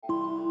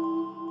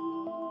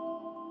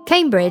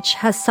Cambridge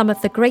has some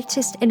of the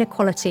greatest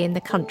inequality in the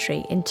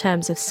country in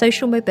terms of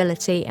social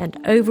mobility and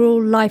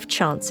overall life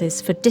chances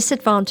for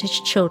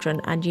disadvantaged children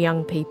and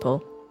young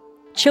people.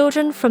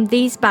 Children from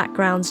these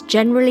backgrounds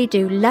generally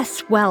do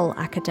less well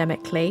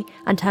academically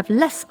and have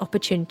less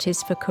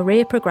opportunities for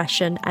career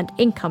progression and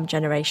income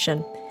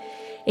generation.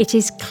 It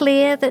is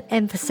clear that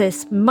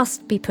emphasis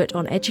must be put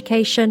on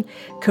education,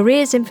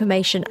 careers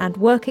information and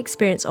work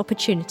experience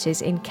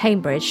opportunities in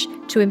Cambridge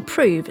to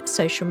improve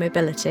social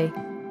mobility.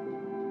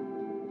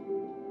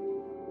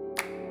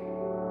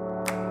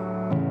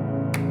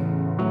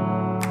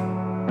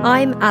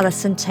 I'm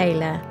Alison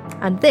Taylor,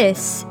 and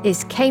this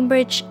is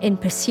Cambridge in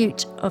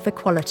Pursuit of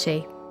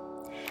Equality.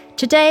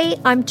 Today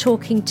I'm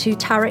talking to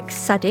Tariq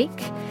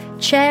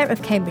Sadiq, Chair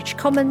of Cambridge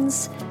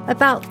Commons,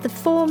 about the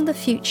Form the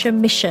Future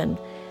mission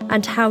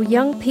and how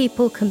young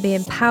people can be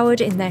empowered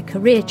in their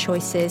career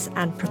choices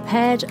and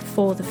prepared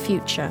for the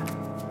future.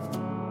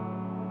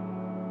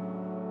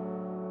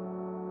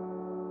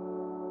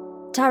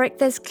 Tariq,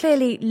 there's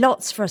clearly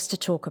lots for us to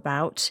talk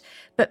about,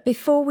 but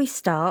before we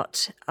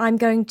start, I'm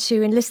going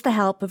to enlist the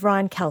help of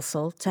Ryan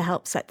Kelsall to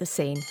help set the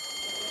scene.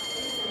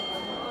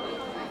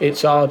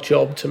 It's our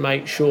job to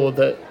make sure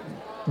that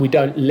we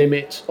don't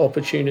limit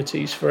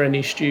opportunities for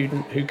any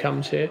student who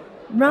comes here.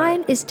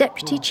 Ryan is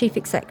Deputy Chief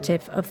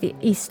Executive of the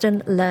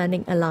Eastern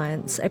Learning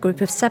Alliance, a group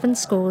of 7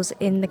 schools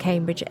in the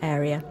Cambridge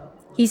area.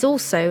 He's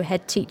also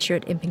head teacher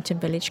at Impington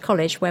Village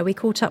College, where we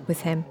caught up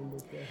with him.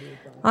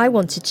 I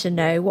wanted to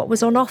know what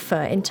was on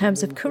offer in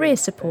terms of career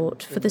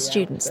support for the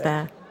students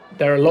there.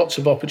 There are lots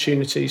of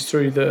opportunities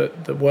through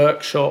the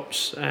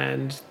workshops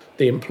and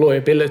the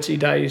employability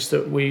days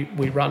that we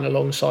run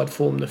alongside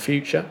Form the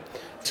Future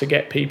to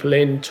get people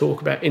in,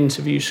 talk about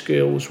interview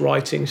skills,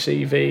 writing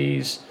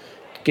CVs,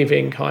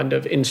 giving kind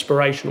of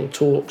inspirational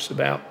talks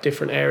about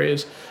different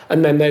areas.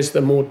 And then there's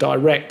the more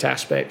direct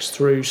aspects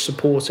through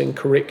supporting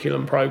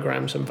curriculum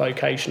programs and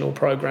vocational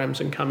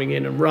programs and coming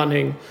in and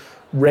running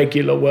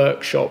regular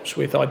workshops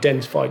with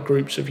identified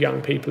groups of young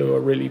people who are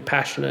really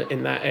passionate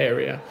in that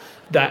area.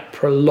 That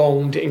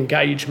prolonged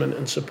engagement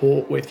and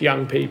support with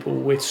young people,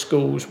 with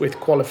schools,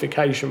 with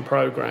qualification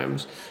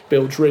programs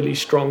builds really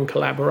strong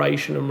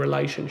collaboration and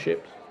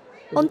relationships.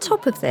 On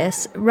top of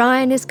this,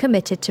 Ryan is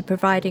committed to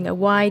providing a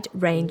wide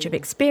range of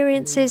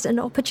experiences and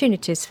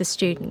opportunities for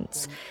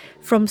students,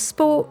 from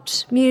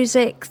sport,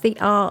 music, the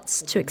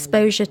arts, to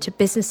exposure to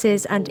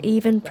businesses and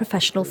even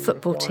professional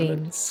football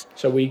teams.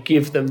 So we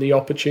give them the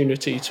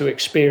opportunity to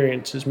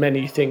experience as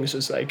many things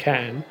as they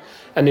can,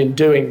 and in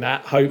doing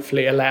that,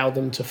 hopefully allow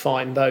them to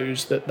find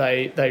those that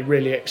they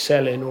really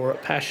excel in or are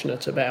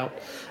passionate about,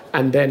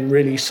 and then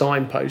really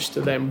signpost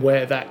to them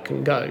where that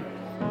can go.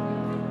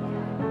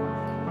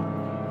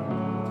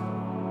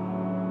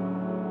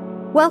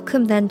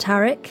 Welcome then,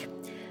 Tariq.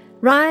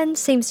 Ryan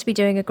seems to be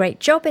doing a great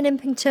job in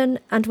Impington,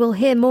 and we'll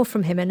hear more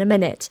from him in a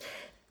minute.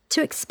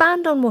 To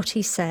expand on what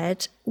he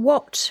said,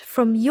 what,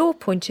 from your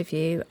point of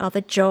view, are the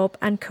job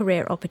and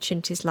career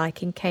opportunities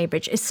like in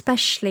Cambridge,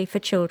 especially for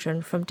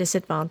children from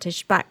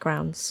disadvantaged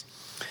backgrounds?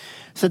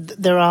 So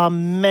there are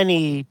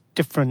many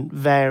different,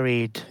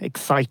 varied,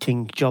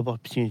 exciting job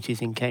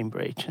opportunities in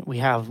Cambridge. We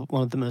have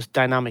one of the most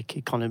dynamic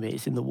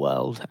economies in the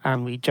world,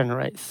 and we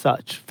generate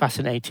such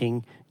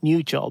fascinating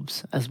new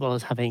jobs, as well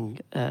as having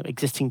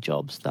existing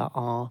jobs that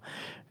are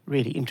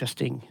really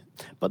interesting.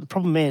 But the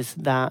problem is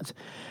that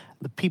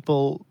the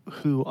people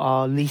who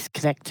are least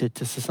connected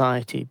to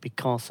society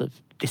because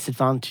of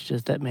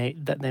disadvantages that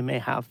they may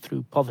have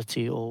through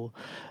poverty or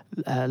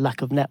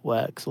lack of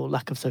networks or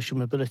lack of social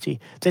mobility,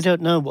 they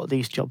don't know what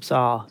these jobs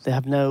are. They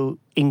have no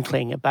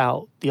inkling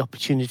about the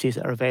opportunities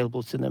that are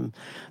available to them.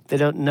 They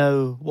don't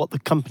know what the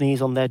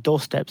companies on their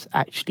doorsteps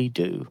actually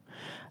do.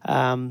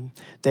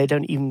 They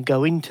don't even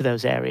go into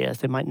those areas.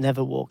 They might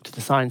never walk to the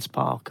science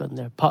park, and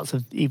there are parts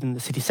of even the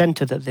city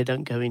centre that they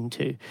don't go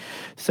into.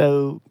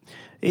 So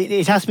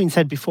it has been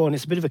said before, and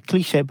it's a bit of a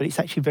cliche, but it's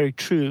actually very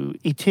true.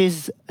 It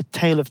is a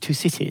tale of two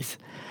cities.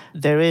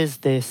 There is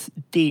this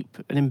deep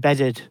and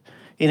embedded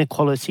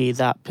inequality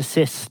that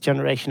persists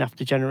generation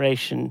after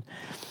generation.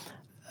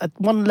 At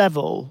one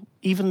level,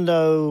 even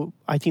though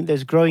I think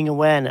there's growing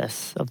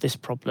awareness of this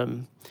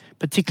problem,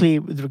 particularly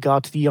with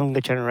regard to the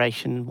younger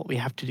generation, what we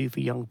have to do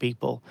for young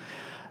people,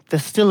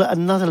 there's still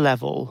another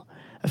level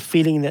of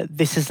feeling that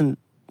this isn't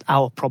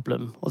our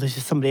problem, or this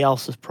is somebody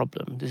else's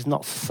problem. This is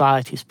not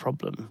society's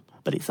problem,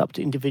 but it's up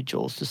to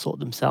individuals to sort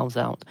themselves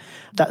out.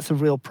 That's a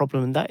real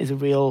problem, and that is a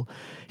real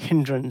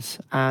hindrance,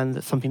 and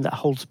that's something that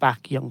holds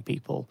back young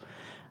people.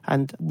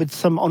 And with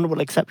some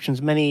honourable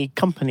exceptions, many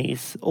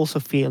companies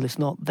also feel it's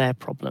not their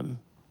problem.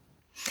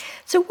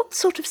 So what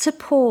sort of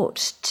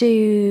support do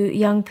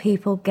young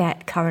people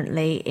get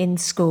currently in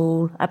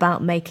school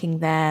about making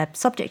their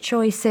subject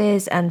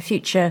choices and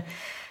future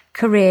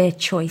career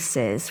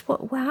choices?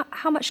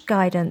 How much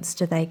guidance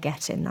do they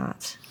get in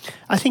that?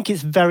 I think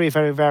it's very,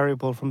 very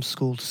variable from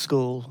school to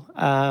school.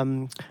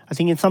 I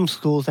think in some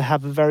schools they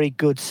have a very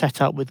good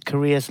setup with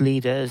careers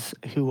leaders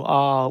who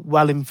are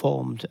well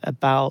informed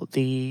about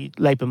the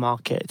labour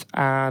market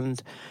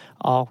and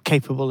are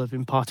capable of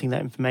imparting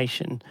that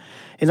information.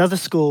 In other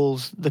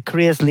schools, the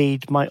careers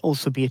lead might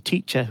also be a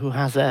teacher who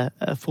has a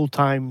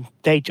full-time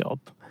day job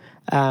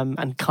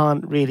and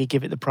can't really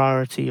give it the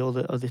priority or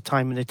the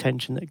time and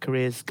attention that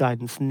careers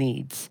guidance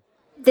needs.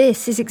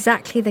 This is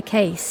exactly the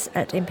case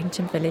at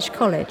Impington Village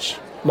College.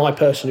 My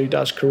person who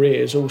does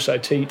careers also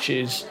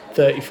teaches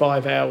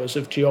 35 hours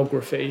of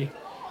geography,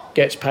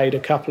 gets paid a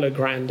couple of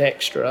grand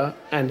extra,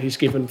 and he's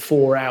given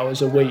 4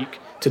 hours a week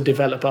to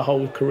develop a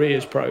whole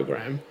careers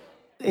programme.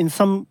 In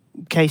some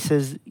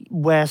cases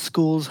where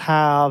schools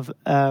have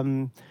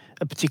a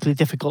particularly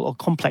difficult or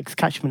complex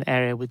catchment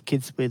area with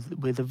kids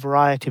with a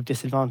variety of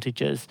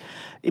disadvantages,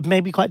 it may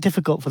be quite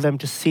difficult for them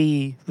to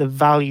see the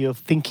value of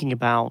thinking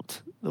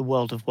about the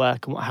world of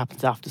work and what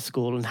happens after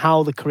school and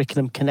how the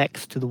curriculum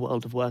connects to the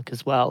world of work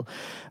as well.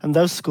 And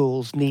those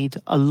schools need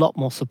a lot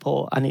more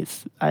support, and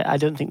I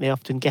don't think they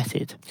often get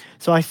it.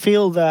 So I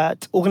feel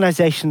that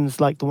organisations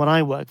like the one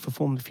I work for,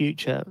 Form the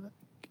Future,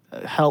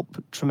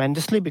 help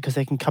tremendously because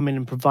they can come in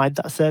and provide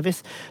that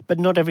service, but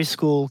not every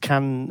school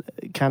can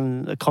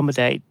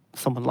accommodate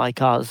someone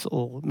like us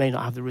or may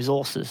not have the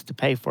resources to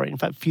pay for it. In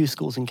fact, few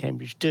schools in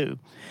Cambridge do.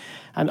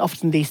 And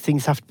often these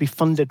things have to be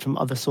funded from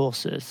other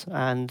sources.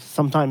 And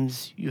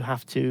sometimes you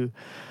have to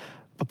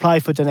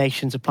apply for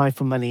donations, apply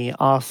for money,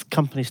 ask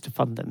companies to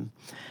fund them.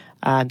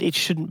 And it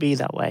shouldn't be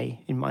that way,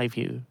 in my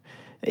view.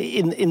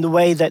 In the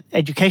way that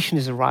education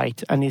is a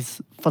right and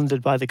is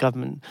funded by the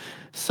government.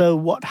 So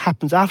what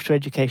happens after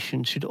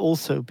education should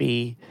also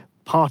be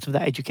part of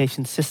that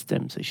education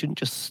system. So it shouldn't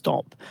just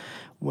stop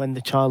when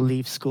the child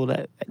leaves school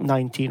at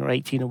 19 or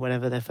 18 or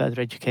whenever their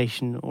further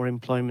education or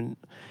employment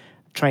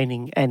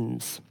training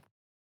ends.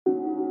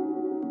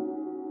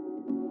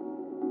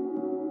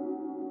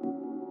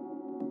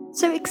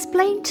 So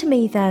explain to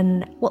me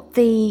then what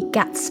the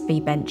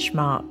Gatsby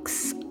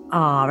benchmarks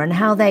are and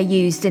how they're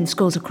used in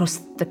schools across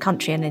the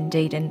country and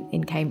indeed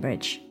in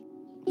Cambridge.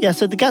 Yeah,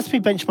 so the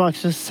Gatsby benchmark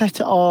is a set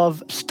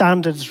of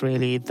standards,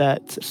 really,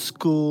 that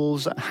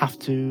schools have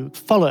to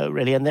follow,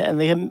 really, and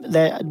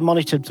they're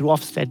monitored through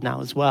Ofsted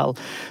now as well.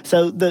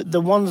 So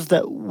the ones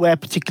that we're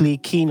particularly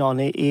keen on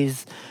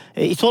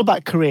it's all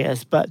about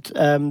careers, but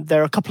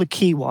there are a couple of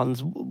key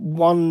ones.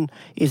 One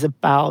is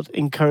about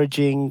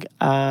encouraging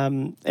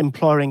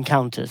employer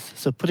encounters,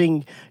 so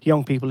putting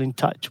young people in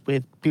touch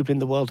with people in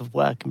the world of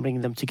work and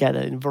bringing them together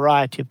in a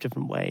variety of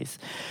different ways.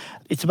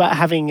 It's about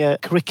having a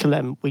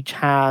curriculum which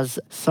has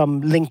some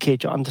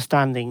linkage or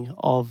understanding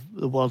of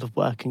the world of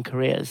work and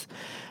careers.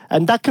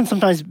 And that can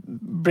sometimes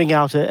bring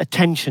out a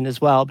tension as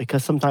well,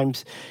 because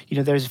sometimes,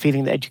 there's a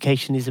feeling that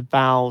education is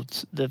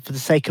about for the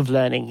sake of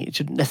learning. It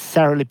shouldn't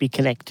necessarily be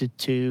connected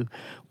to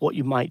what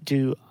you might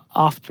do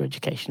after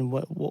education,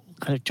 what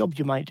kind of job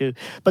you might do.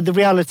 But the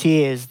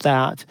reality is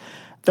that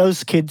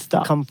those kids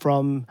that come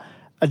from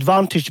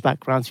advantaged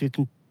backgrounds, you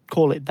can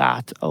call it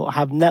that, or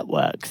have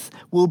networks,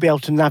 will be able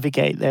to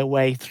navigate their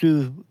way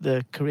through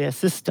the career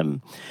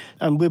system,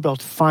 and we'll be able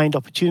to find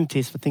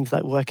opportunities for things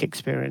like work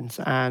experience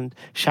and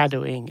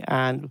shadowing,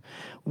 and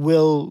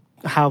will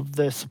have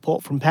the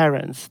support from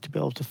parents to be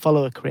able to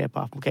follow a career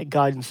path and get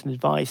guidance and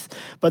advice.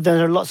 But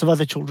there are lots of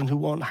other children who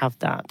won't have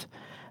that.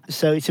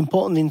 So it's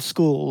important in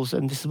schools,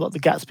 and this is what the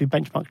Gatsby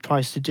benchmark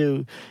tries to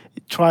do.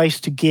 It tries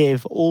to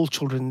give all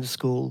children in the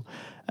school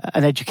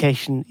an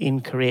education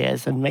in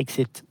careers and makes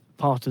it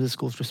part of the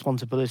school's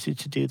responsibility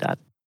to do that.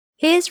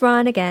 Here's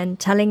Ryan again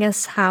telling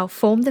us how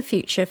Form the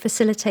Future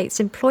facilitates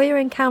employer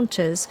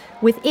encounters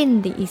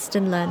within the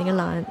Eastern Learning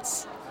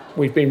Alliance.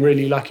 We've been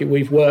really lucky.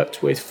 We've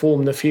worked with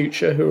Form the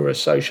Future, who are a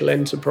social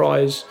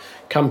enterprise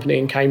company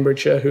in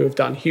Cambridgeshire who have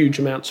done huge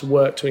amounts of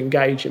work to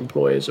engage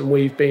employers, and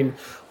we've been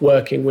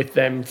working with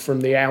them from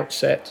the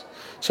outset.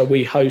 So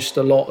we host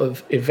a lot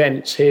of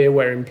events here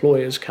where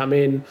employers come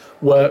in,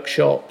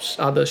 workshops,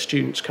 other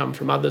students come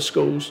from other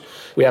schools.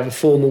 We have a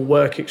formal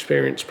work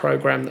experience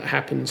programme that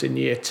happens in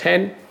year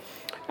 10,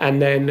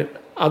 and then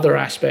other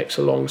aspects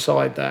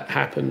alongside that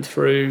happen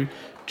through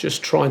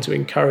just trying to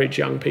encourage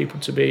young people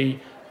to be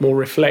more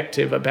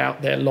reflective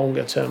about their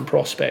longer term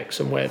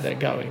prospects and where they're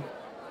going.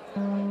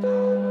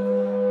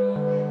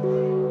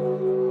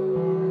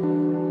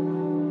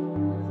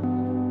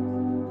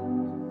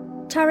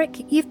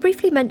 Tariq, you've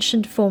briefly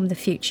mentioned Form the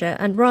Future,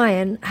 and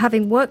Ryan,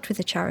 having worked with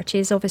the charity,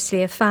 is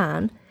obviously a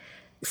fan.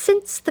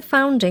 Since the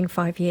founding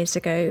 5 years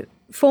ago,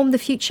 Form the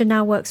Future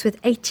now works with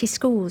 80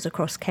 schools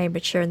across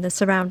Cambridgeshire and the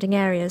surrounding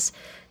areas.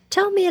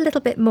 Tell me a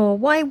little bit more.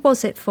 Why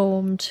was it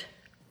formed?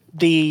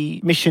 The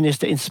mission is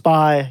to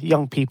inspire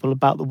young people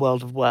about the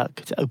world of work,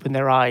 to open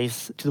their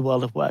eyes to the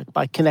world of work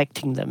by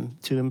connecting them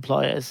to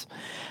employers.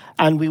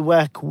 And we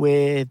work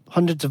with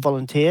hundreds of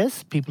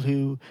volunteers, people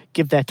who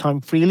give their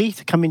time freely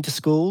to come into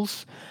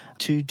schools,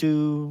 to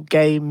do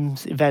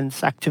games,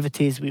 events,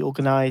 activities. We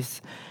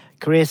organise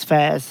careers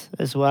fairs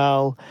as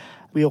well.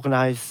 We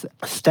organise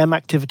STEM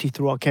activity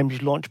through our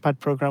Cambridge Launchpad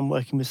programme,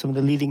 working with some of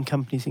the leading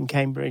companies in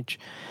Cambridge.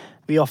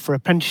 We offer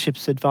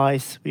apprenticeships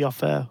advice. We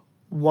offer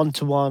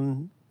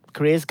one-to-one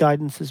careers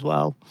guidance as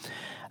well.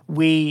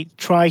 We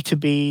try to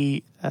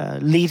be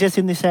leaders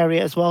in this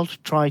area as well, to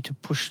try to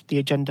push the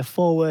agenda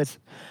forward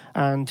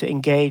and to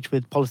engage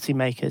with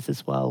policymakers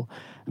as well,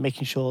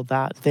 making sure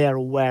that they are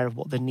aware of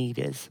what the need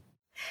is.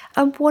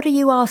 And what are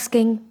you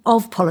asking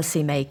of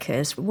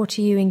policymakers? What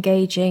are you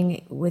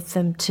engaging with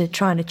them to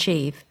try and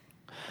achieve?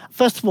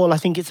 First of all, I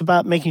think it's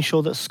about making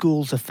sure that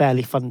schools are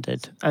fairly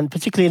funded. And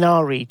particularly in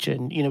our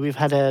region, we've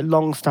had a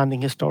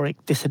long-standing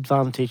historic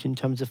disadvantage in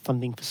terms of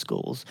funding for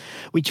schools,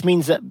 which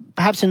means that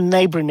perhaps in a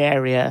neighbouring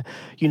area,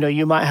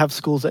 you might have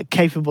schools that are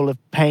capable of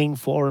paying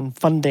for and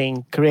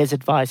funding careers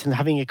advice and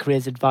having a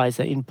careers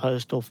advisor in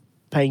post or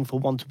paying for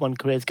one-to-one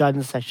careers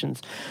guidance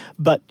sessions.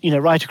 But,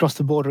 right across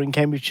the border in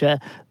Cambridgeshire,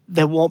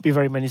 there won't be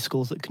very many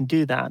schools that can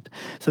do that.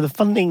 So the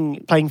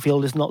funding playing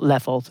field is not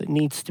level. It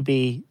needs to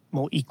be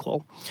more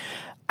equal.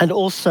 And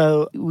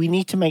also, we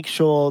need to make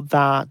sure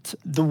that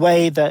the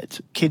way that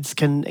kids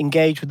can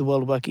engage with the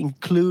world of work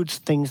includes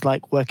things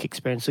like work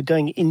experience. So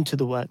going into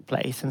the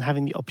workplace and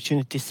having the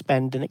opportunity to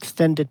spend an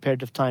extended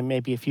period of time,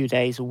 maybe a few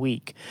days a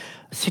week,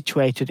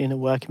 situated in a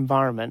work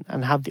environment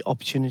and have the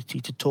opportunity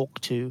to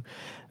talk to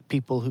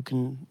people who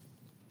can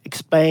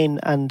explain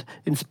and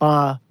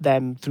inspire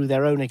them through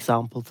their own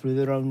example, through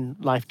their own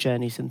life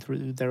journeys and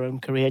through their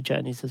own career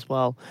journeys as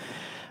well.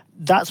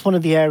 That's one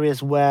of the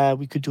areas where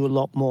we could do a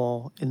lot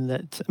more, in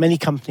that many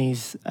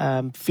companies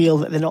feel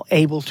that they're not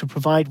able to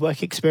provide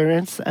work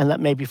experience, and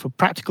that maybe for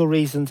practical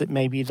reasons, it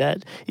may be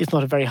that it's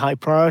not a very high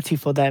priority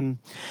for them.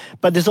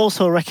 But there's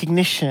also a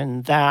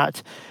recognition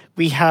that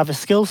we have a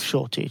skills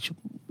shortage,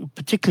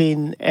 particularly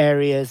in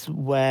areas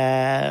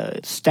where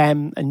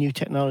STEM and new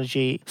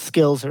technology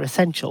skills are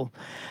essential.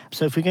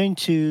 So if we're going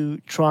to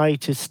try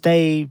to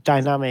stay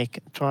dynamic,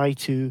 try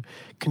to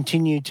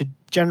continue to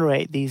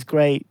generate these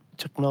great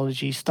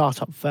technology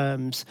startup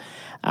firms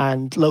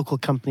and local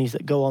companies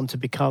that go on to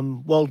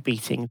become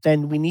world-beating,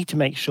 then we need to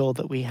make sure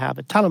that we have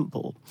a talent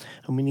pool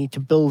and we need to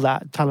build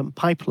that talent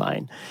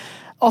pipeline.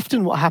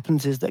 Often what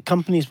happens is that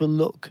companies will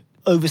look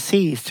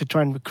overseas to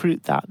try and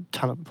recruit that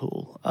talent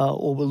pool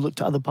or will look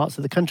to other parts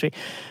of the country.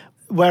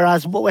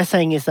 Whereas what we're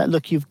saying is that,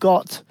 look, you've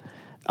got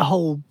a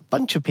whole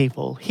bunch of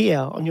people here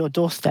on your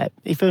doorstep.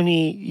 If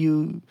only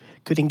you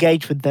could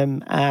engage with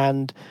them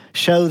and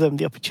show them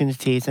the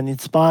opportunities and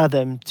inspire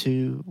them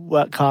to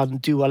work hard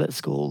and do well at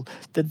school,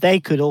 that they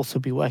could also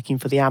be working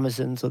for the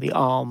Amazons or the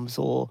Arms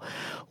or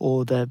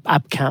the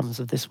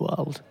Abcams of this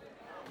world.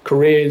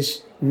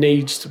 Careers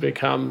needs to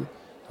become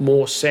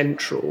more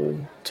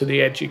central to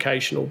the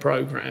educational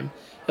programme.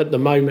 At the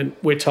moment,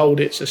 we're told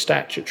it's a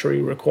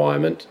statutory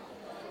requirement,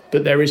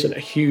 but there isn't a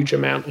huge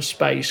amount of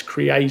space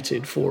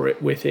created for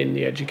it within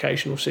the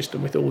educational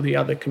system with all the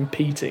other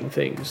competing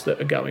things that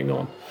are going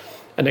on.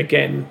 And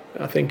again,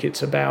 I think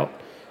it's about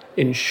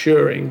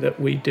ensuring that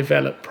we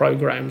develop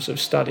programmes of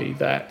study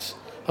that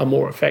are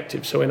more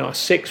effective. So in our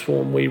sixth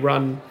form,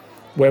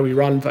 where we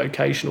run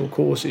vocational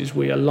courses,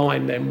 we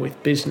align them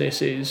with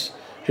businesses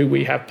who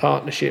we have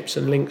partnerships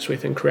and links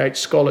with and create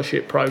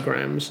scholarship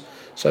programmes.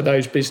 So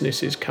those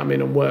businesses come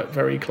in and work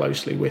very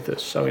closely with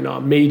us. So in our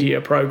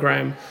media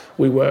programme,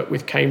 we work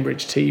with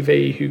Cambridge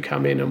TV, who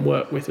come in and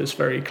work with us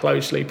very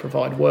closely,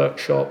 provide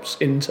workshops,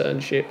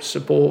 internships,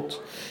 support.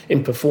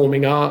 In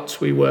performing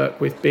arts, we work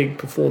with big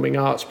performing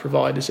arts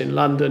providers in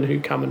London who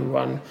come and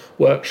run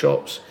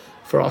workshops.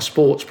 For our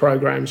sports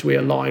programmes, we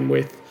align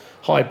with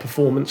high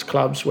performance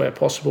clubs where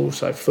possible,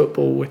 so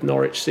football with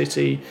Norwich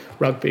City,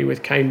 rugby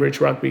with Cambridge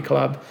Rugby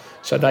Club.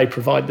 So they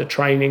provide the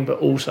training, but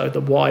also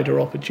the wider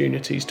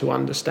opportunities to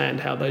understand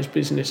how those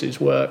businesses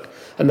work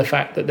and the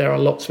fact that there are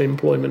lots of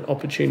employment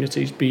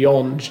opportunities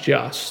beyond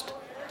just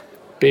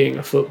being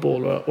a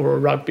footballer or a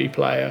rugby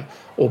player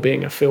or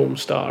being a film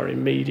star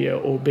in media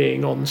or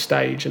being on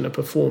stage and a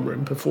performer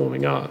in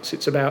performing arts.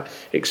 It's about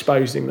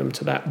exposing them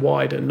to that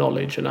wider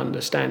knowledge and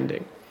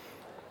understanding.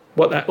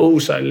 What that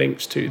also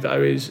links to,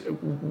 though, is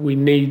we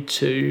need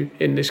to,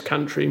 in this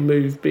country,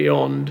 move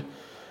beyond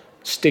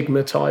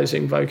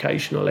stigmatising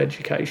vocational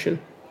education.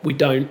 We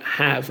don't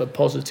have a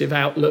positive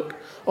outlook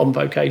on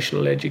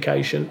vocational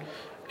education.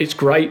 It's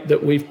great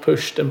that we've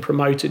pushed and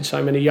promoted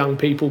so many young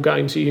people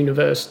going to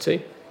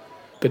university,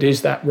 but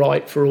is that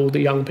right for all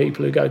the young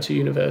people who go to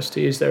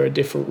university? Is there a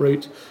different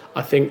route?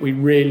 I think we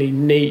really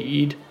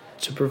need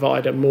to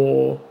provide a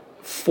more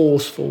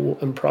forceful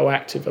and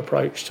proactive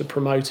approach to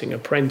promoting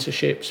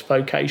apprenticeships,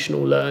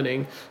 vocational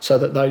learning, so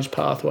that those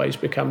pathways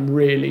become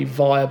really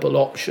viable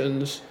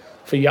options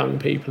for young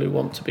people who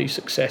want to be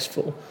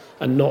successful,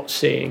 and not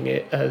seeing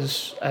it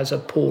as a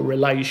poor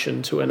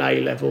relation to an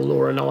A-level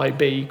or an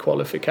IB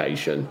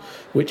qualification,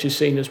 which is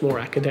seen as more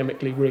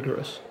academically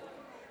rigorous.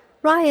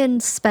 Ryan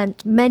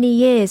spent many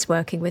years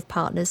working with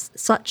partners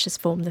such as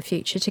Form the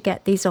Future to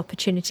get these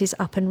opportunities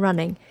up and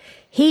running.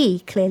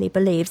 He clearly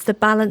believes the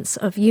balance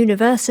of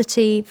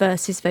university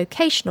versus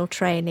vocational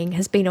training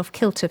has been off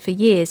kilter for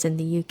years in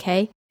the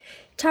UK.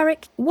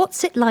 Tariq,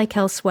 what's it like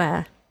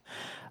elsewhere?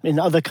 In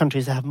other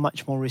countries, they have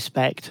much more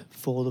respect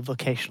for the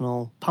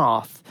vocational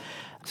path.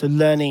 So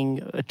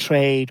learning a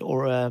trade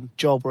or a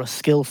job or a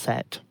skill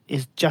set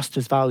is just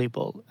as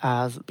valuable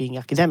as being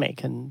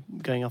academic and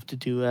going off to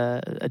do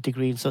a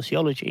degree in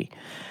sociology.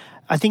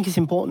 I think it's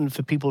important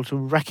for people to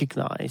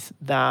recognise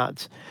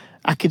that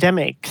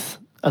academics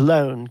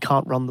alone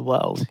can't run the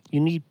world. You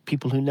need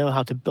people who know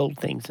how to build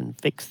things and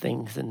fix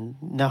things and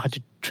know how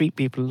to treat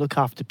people and look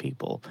after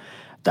people.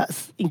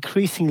 That's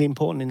increasingly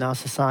important in our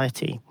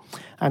society.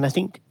 And I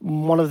think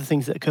one of the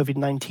things that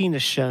COVID-19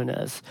 has shown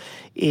us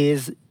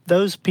is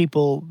those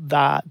people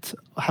that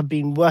have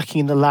been working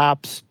in the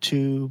labs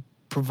to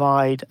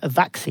provide a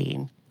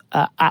vaccine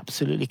are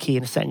absolutely key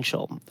and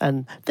essential.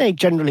 And they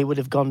generally would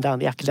have gone down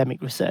the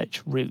academic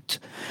research route.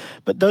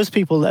 But those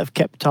people that have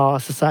kept our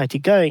society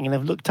going and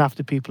have looked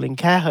after people in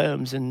care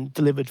homes and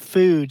delivered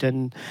food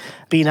and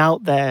been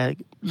out there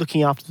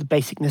looking after the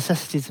basic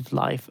necessities of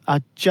life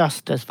are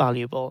just as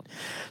valuable.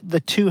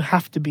 The two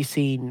have to be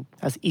seen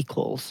as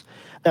equals.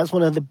 That's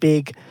one of the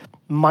big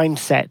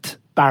mindset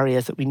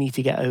barriers that we need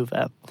to get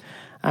over.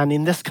 And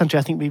in this country,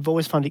 I think we've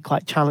always found it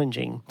quite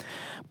challenging.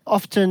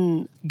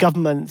 Often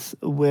governments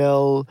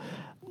will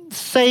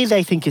say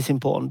they think it's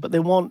important, but they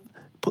won't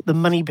put the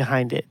money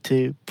behind it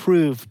to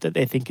prove that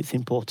they think it's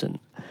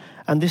important.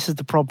 And this is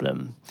the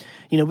problem.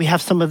 You know, we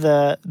have some of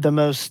the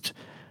most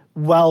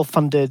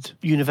well-funded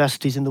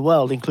universities in the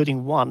world,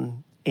 including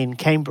one in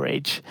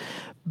Cambridge.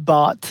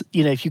 But,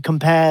 you know, if you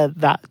compare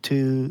that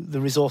to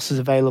the resources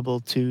available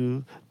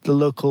to the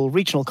local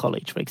regional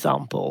college, for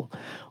example,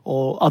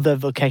 or other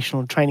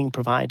vocational training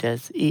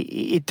providers,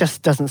 it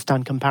just doesn't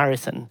stand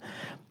comparison.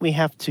 We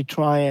have to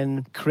try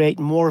and create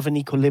more of an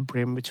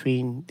equilibrium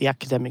between the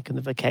academic and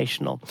the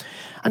vocational.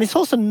 And it's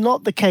also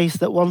not the case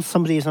that once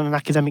somebody is on an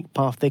academic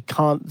path, they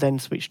can't then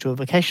switch to a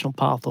vocational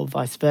path or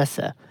vice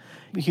versa.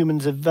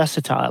 Humans are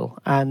versatile,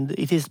 and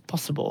it is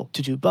possible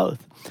to do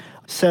both.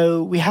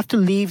 So we have to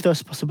leave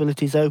those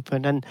possibilities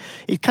open. And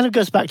it kind of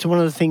goes back to one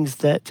of the things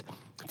that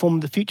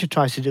Form the Future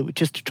tries to do,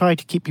 which is to try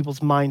to keep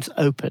people's minds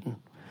open.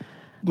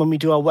 When we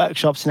do our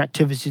workshops and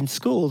activities in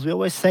schools, we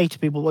always say to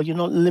people, well, you're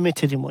not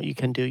limited in what you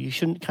can do. You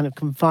shouldn't kind of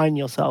confine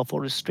yourself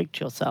or restrict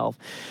yourself.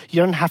 You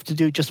don't have to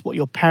do just what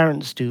your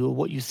parents do or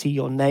what you see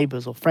your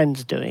neighbours or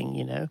friends doing,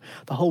 you know.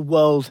 The whole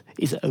world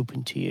is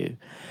open to you.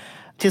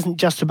 It isn't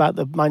just about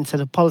the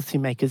mindset of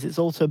policymakers. It's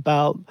also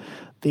about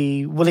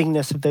the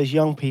willingness of those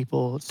young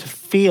people to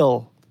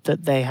feel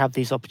that they have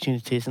these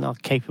opportunities and are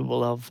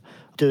capable of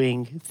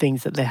doing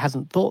things that they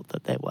hadn't thought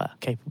that they were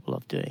capable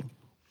of doing.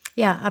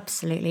 Yeah,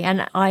 absolutely.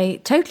 And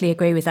I totally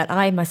agree with that.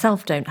 I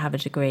myself don't have a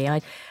degree.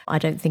 I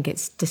don't think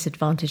it's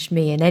disadvantaged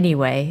me in any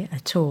way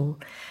at all.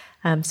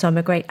 So I'm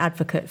a great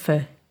advocate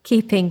for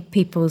keeping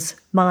people's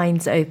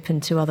minds open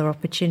to other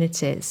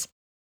opportunities.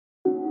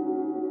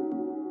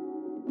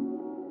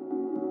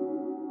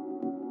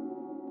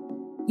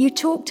 You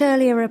talked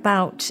earlier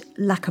about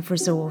lack of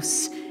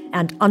resource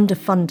and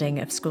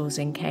underfunding of schools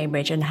in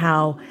Cambridge and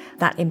how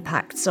that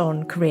impacts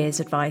on careers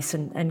advice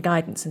and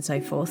guidance and so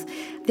forth.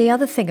 The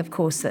other thing, of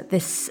course, that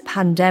this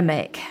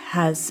pandemic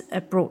has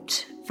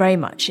brought very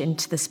much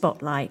into the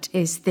spotlight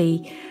is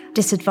the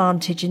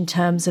disadvantage in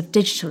terms of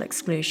digital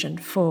exclusion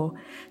for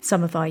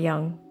some of our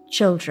young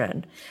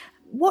children.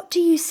 What do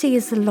you see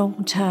as the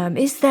long term?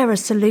 Is there a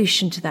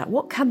solution to that?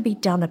 What can be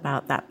done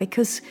about that?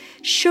 Because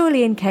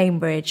surely in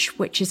Cambridge,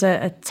 which is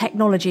a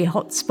technology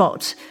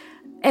hotspot,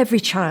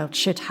 every child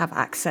should have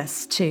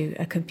access to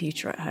a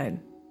computer at home.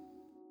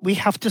 We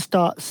have to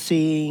start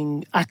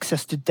seeing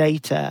access to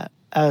data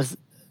as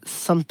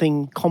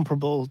something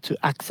comparable to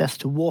access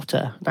to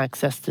water, and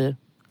access to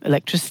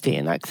electricity,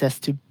 and access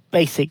to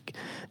basic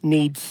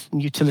needs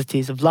and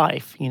utilities of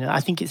life. You know,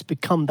 I think it's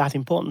become that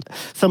important.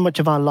 So much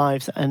of our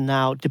lives are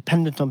now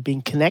dependent on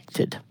being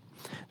connected,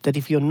 that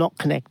if you're not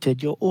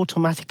connected, you're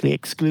automatically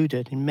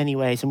excluded in many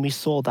ways. And we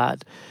saw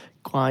that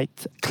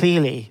quite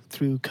clearly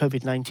through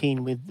COVID-19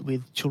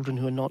 with children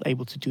who are not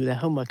able to do their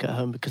homework at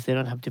home because they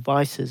don't have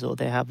devices or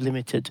they have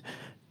limited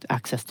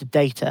access to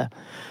data.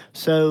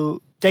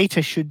 So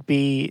data should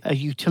be a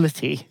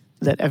utility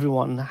that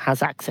everyone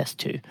has access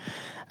to.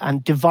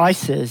 And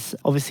devices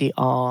obviously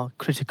are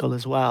critical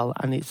as well.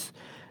 And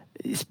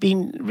it's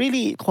been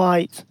really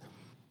quite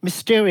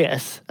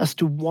mysterious as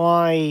to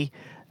why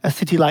a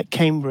city like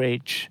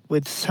Cambridge,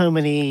 with so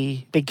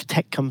many big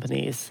tech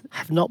companies,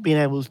 have not been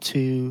able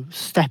to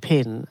step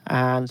in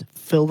and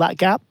fill that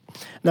gap.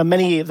 Now,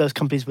 many of those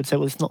companies would say,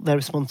 well, it's not their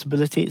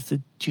responsibility, it's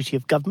the duty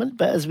of government.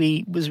 But as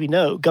we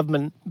know,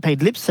 government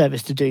paid lip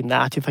service to doing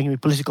that, if I can be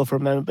political for a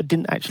moment, but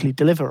didn't actually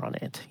deliver on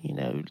it, you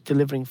know,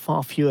 delivering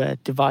far fewer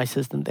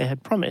devices than they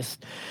had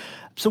promised.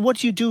 So what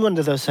do you do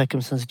under those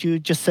circumstances? Do you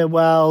just say,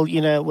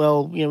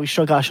 we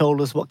shrug our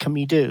shoulders, what can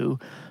we do?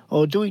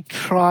 Or do we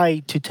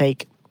try to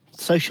take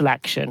social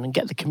action and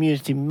get the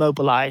community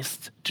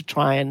mobilized to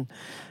try and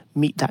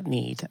meet that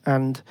need?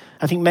 And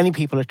I think many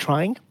people are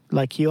trying,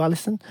 like you,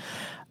 Alison,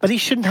 but it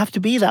shouldn't have to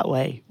be that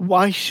way.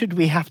 Why should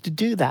we have to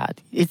do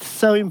that? It's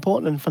so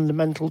important and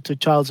fundamental to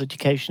child's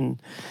education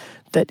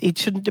that it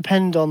shouldn't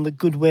depend on the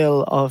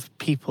goodwill of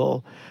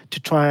people to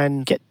try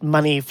and get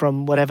money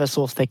from whatever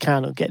source they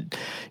can or get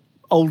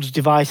old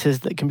devices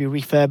that can be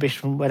refurbished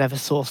from whatever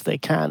source they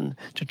can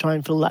to try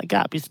and fill that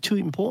gap is too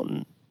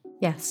important.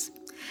 Yes.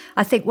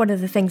 I think one of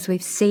the things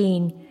we've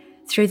seen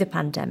through the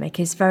pandemic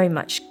is very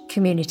much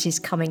communities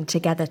coming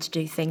together to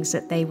do things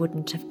that they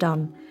wouldn't have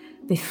done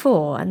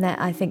before. And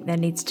I think there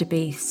needs to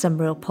be some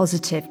real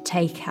positive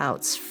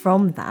takeouts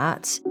from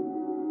that.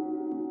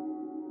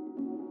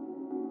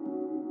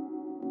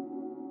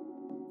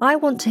 I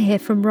want to hear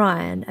from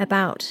Ryan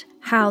about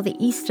how the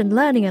Eastern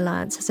Learning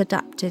Alliance has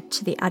adapted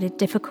to the added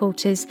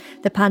difficulties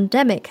the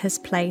pandemic has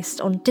placed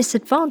on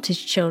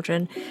disadvantaged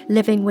children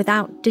living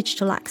without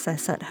digital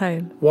access at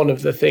home. One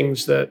of the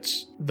things that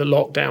the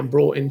lockdown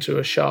brought into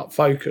a sharp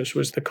focus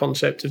was the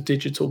concept of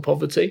digital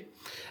poverty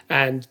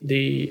and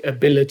the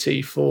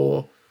ability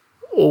for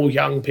all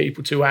young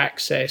people to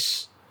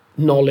access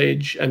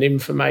knowledge and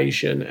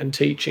information and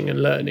teaching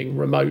and learning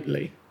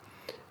remotely.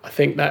 I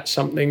think that's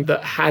something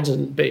that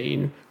hadn't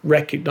been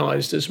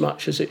recognised as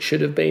much as it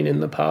should have been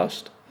in the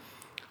past.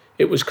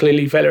 It was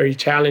clearly very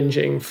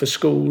challenging for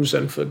schools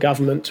and for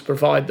government to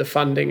provide the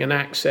funding and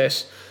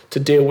access to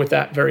deal with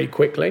that very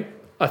quickly.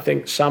 I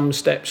think some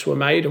steps were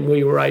made and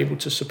we were able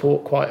to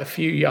support quite a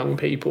few young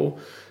people.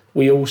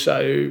 We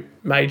also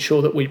made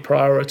sure that we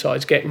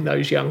prioritised getting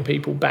those young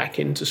people back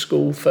into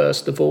school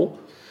first of all.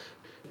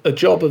 The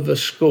job of the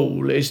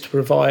school is to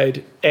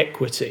provide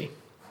equity,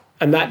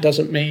 and that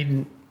doesn't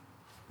mean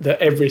that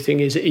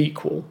everything is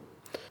equal.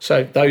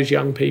 So those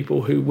young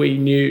people who we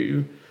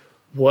knew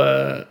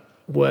were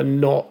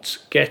not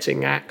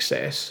getting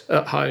access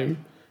at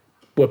home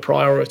were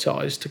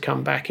prioritised to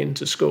come back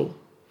into school.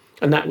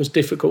 And that was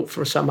difficult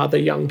for some other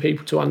young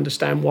people to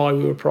understand why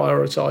we were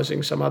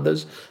prioritising some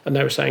others. And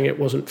they were saying it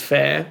wasn't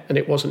fair and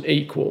it wasn't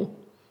equal.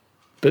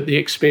 But the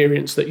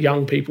experience that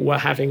young people were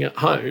having at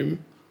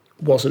home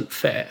wasn't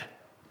fair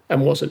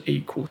and wasn't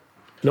equal.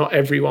 Not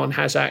everyone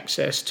has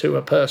access to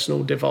a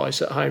personal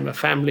device at home. A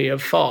family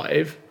of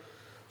 5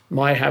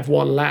 might have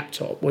one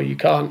laptop, where you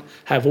can't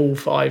have all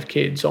 5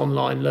 kids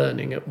online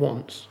learning at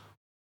once.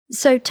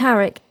 So,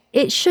 Tariq,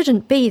 it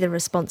shouldn't be the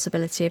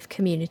responsibility of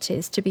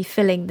communities to be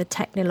filling the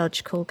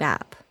technological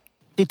gap.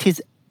 It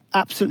is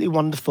absolutely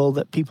wonderful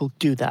that people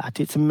do that.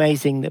 It's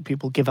amazing that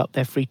people give up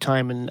their free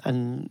time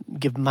and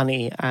give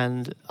money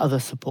and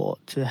other support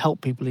to help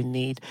people in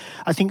need.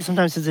 I think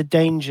sometimes there's a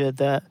danger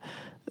that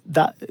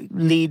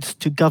leads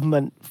to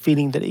government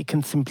feeling that it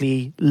can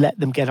simply let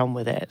them get on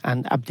with it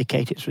and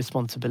abdicate its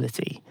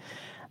responsibility.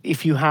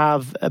 If you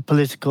have a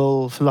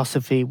political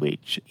philosophy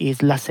which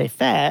is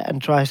laissez-faire and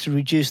tries to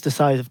reduce the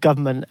size of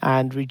government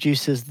and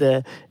reduces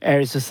the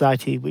areas of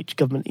society which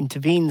government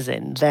intervenes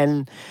in,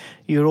 then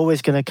you're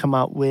always going to come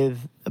up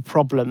with a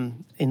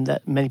problem in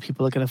that many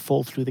people are going to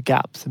fall through the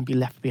gaps and be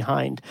left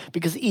behind,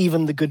 because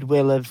even the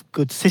goodwill of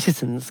good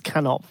citizens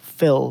cannot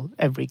fill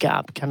every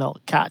gap,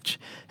 cannot catch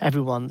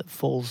everyone that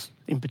falls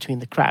in between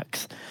the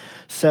cracks.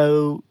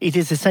 So it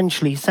is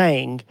essentially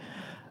saying,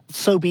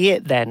 so be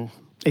it then,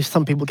 if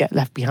some people get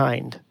left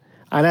behind.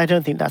 And I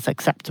don't think that's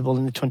acceptable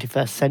in the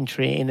 21st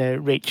century in a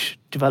rich,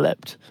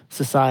 developed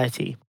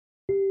society.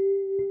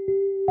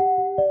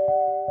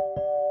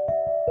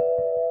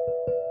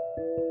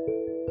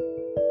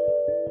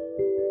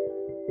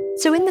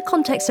 So in the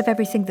context of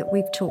everything that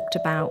we've talked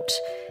about,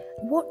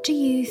 what do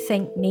you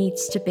think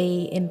needs to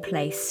be in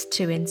place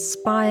to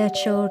inspire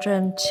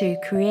children, to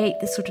create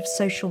the sort of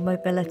social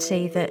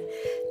mobility that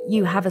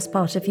you have as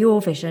part of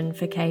your vision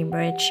for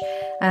Cambridge,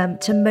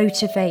 to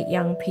motivate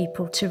young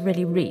people to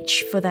really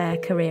reach for their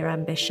career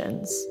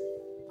ambitions?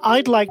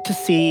 I'd like to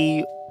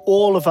see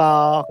all of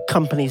our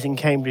companies in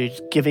Cambridge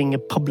giving a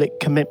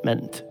public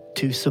commitment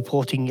to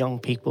supporting young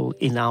people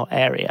in our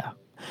area.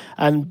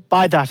 And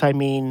by that I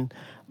mean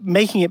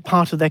making it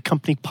part of their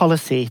company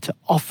policy to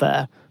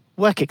offer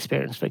work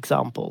experience, for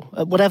example,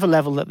 at whatever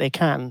level that they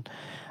can,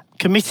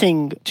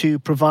 committing to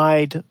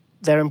provide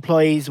their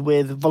employees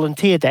with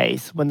volunteer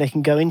days when they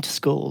can go into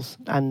schools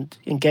and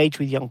engage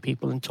with young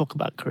people and talk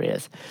about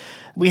careers.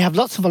 We have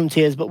lots of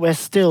volunteers, but we're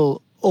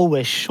still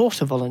always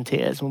short of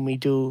volunteers when we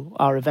do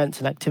our events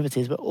and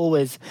activities. We're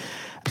always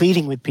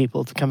pleading with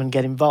people to come and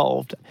get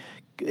involved.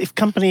 If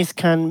companies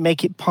can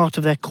make it part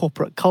of their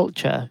corporate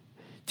culture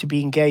to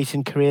be engaged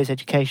in careers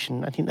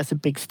education, I think that's a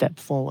big step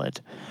forward.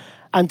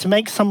 And to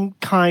make some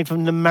kind of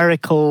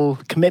numerical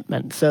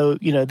commitment. So,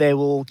 they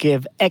will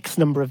give X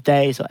number of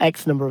days or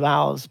X number of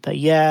hours per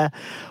year.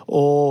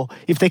 Or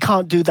if they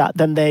can't do that,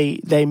 then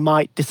they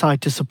might decide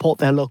to support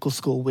their local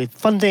school with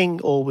funding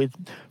or with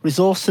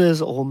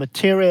resources or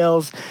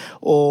materials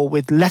or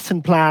with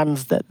lesson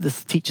plans that the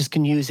teachers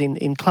can use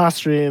in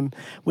classroom,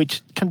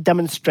 which can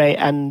demonstrate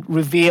and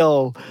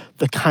reveal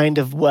the kind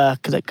of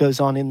work that goes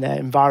on in their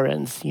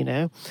environs,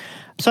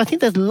 So I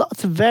think there's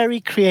lots of very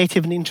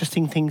creative and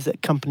interesting things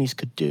that companies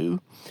could do.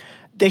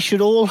 They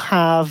should all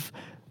have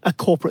a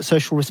corporate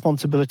social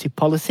responsibility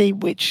policy,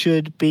 which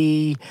should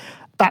be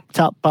backed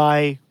up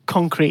by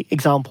concrete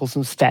examples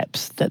and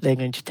steps that they're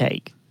going to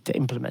take to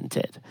implement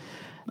it.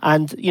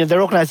 And, there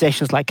are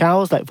organisations like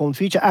ours, like Form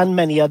Future, and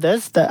many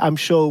others that I'm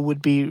sure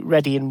would be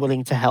ready and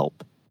willing to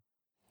help.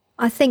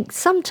 I think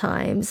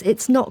sometimes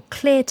it's not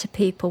clear to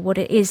people what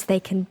it is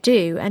they can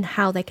do and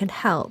how they can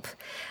help.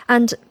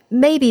 And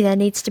maybe there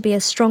needs to be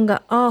a stronger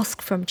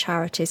ask from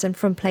charities and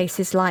from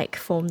places like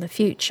Form the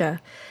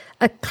Future,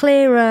 a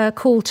clearer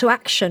call to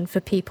action for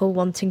people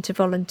wanting to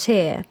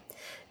volunteer.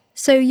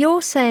 So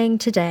you're saying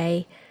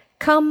today,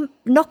 come,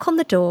 knock on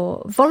the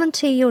door,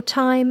 volunteer your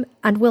time,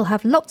 and we'll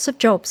have lots of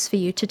jobs for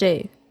you to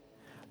do.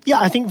 Yeah,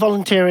 I think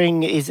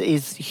volunteering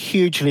is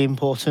hugely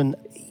important.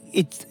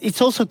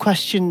 It's also a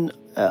question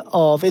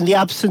of, in the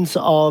absence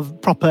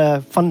of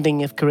proper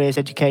funding of careers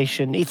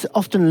education, it's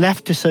often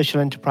left to social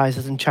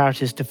enterprises and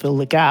charities to fill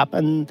the gap.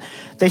 And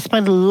they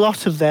spend a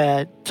lot of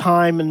their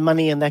time and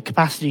money and their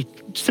capacity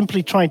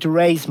simply trying to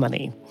raise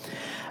money.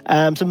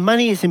 So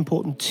money is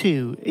important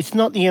too. It's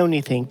not the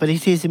only thing, but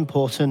it is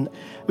important.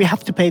 We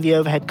have to pay the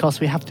overhead costs,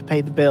 we have to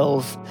pay the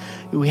bills,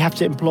 we have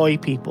to employ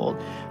people.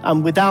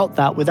 And without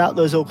that, without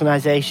those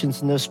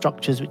organisations and those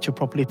structures which are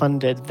properly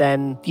funded,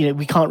 then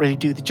we can't really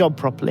do the job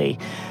properly.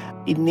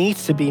 It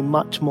needs to be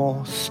much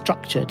more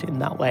structured in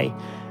that way.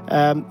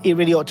 It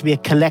really ought to be a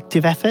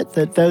collective effort,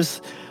 that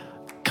those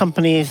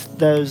companies,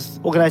 those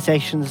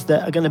organisations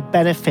that are going to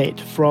benefit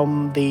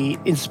from the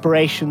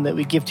inspiration that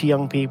we give to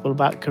young people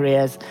about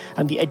careers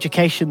and the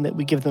education that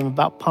we give them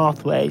about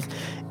pathways,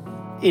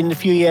 in a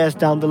few years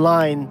down the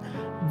line,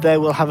 they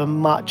will have a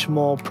much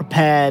more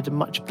prepared,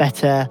 much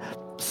better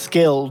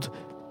skilled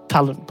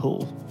talent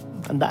pool.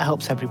 And that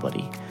helps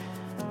everybody.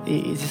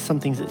 It is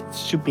something that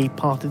should be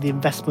part of the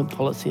investment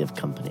policy of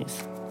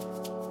companies.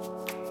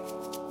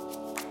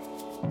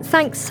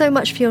 Thanks so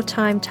much for your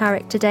time,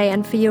 Tariq, today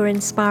and for your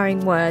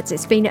inspiring words.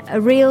 It's been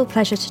a real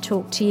pleasure to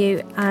talk to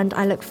you, and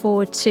I look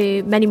forward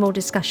to many more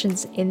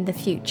discussions in the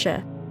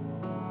future.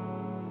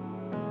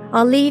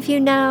 I'll leave you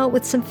now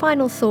with some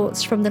final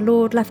thoughts from the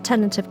Lord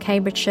Lieutenant of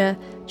Cambridgeshire,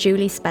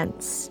 Julie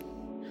Spence.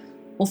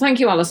 Well, thank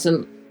you,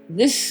 Alison.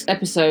 This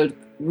episode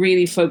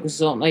really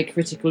focuses on a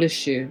critical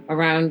issue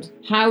around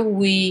how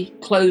we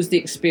close the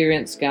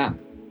experience gap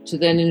to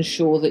then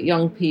ensure that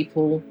young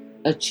people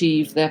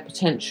achieve their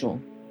potential.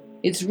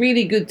 It's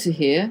really good to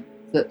hear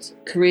that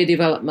career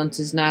development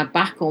is now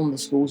back on the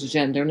school's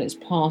agenda and it's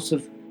part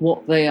of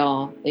what they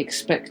are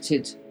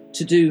expected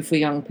to do for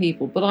young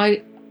people. But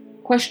I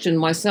question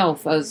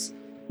myself, as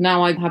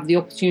now I have the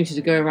opportunity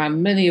to go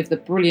around many of the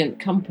brilliant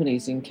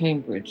companies in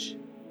Cambridge.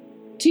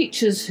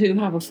 Teachers who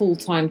have a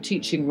full-time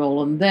teaching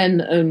role and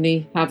then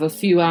only have a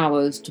few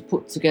hours to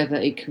put together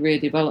a career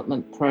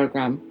development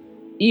programme,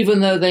 even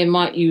though they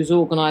might use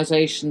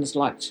organisations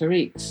like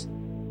Tariq's.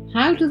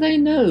 How do they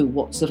know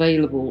what's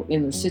available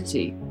in the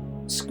city?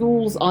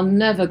 Schools are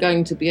never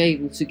going to be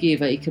able to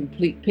give a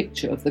complete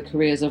picture of the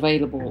careers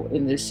available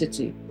in this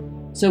city.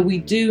 So we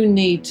do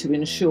need to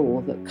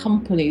ensure that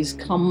companies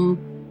come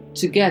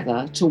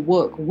together to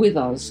work with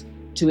us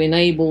to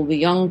enable the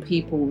young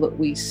people that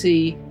we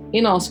see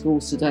in our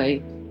schools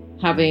today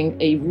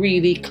having a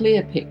really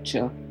clear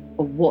picture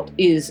of what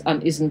is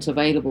and isn't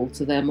available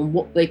to them and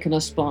what they can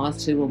aspire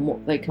to and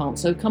what they can't.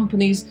 So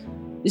companies,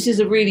 this is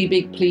a really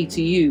big plea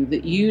to you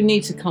that you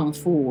need to come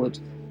forward.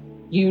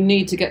 You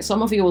need to get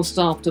some of your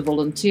staff to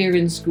volunteer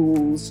in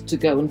schools, to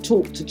go and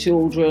talk to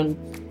children,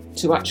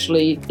 to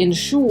actually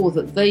ensure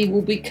that they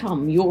will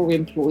become your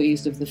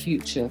employees of the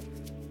future.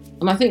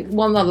 And I think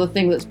one other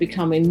thing that's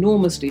become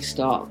enormously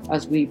stark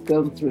as we've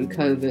gone through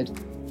COVID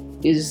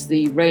is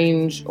the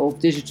range of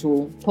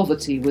digital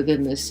poverty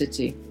within this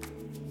city.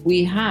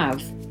 We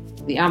have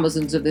the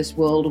Amazons of this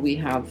world, we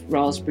have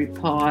Raspberry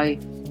Pi,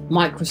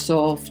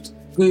 Microsoft,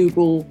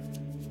 Google,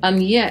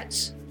 and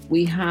yet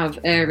we have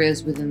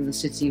areas within the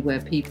city where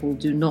people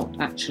do not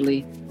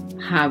actually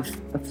have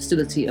a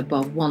facility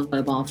above one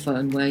mobile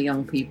phone where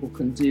young people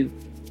can do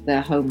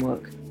their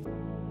homework.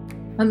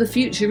 And the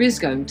future is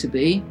going to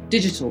be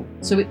digital.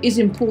 So it is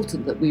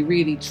important that we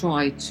really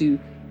try to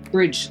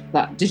bridge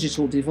that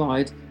digital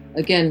divide,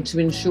 again, to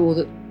ensure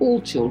that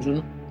all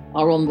children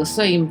are on the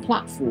same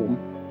platform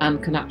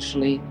and can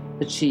actually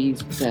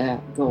achieve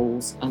their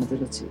goals and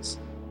abilities.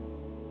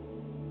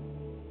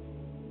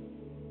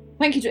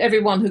 Thank you to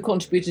everyone who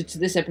contributed to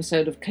this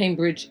episode of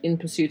Cambridge in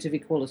Pursuit of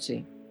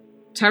Equality.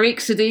 Tariq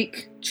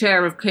Siddique,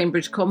 Chair of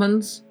Cambridge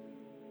Commons,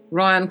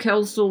 Ryan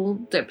Kelsall,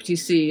 Deputy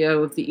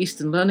CEO of the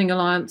Eastern Learning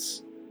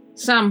Alliance,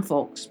 Sam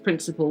Fox,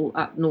 Principal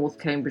at North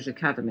Cambridge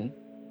Academy,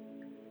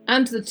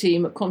 and to the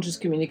team at Conscious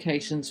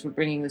Communications for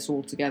bringing this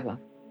all together.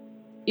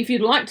 If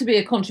you'd like to be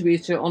a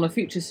contributor on a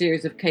future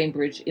series of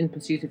Cambridge in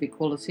Pursuit of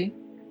Equality,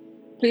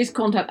 please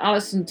contact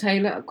Alison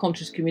Taylor at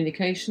Conscious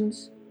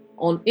Communications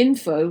on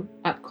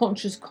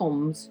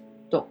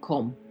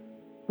info@consciouscomms.com.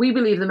 We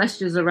believe the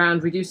messages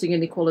around reducing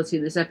inequality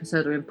in this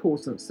episode are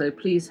important, so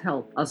please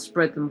help us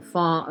spread them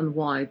far and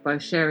wide by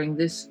sharing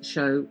this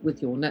show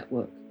with your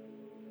network.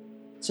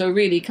 So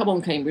really, come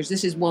on Cambridge,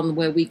 this is one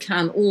where we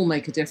can all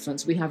make a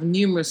difference. We have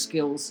numerous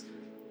skills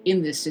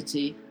in this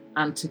city,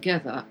 and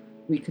together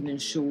we can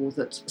ensure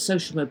that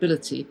social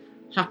mobility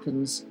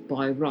happens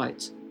by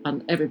right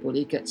and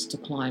everybody gets to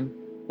climb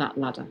that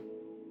ladder.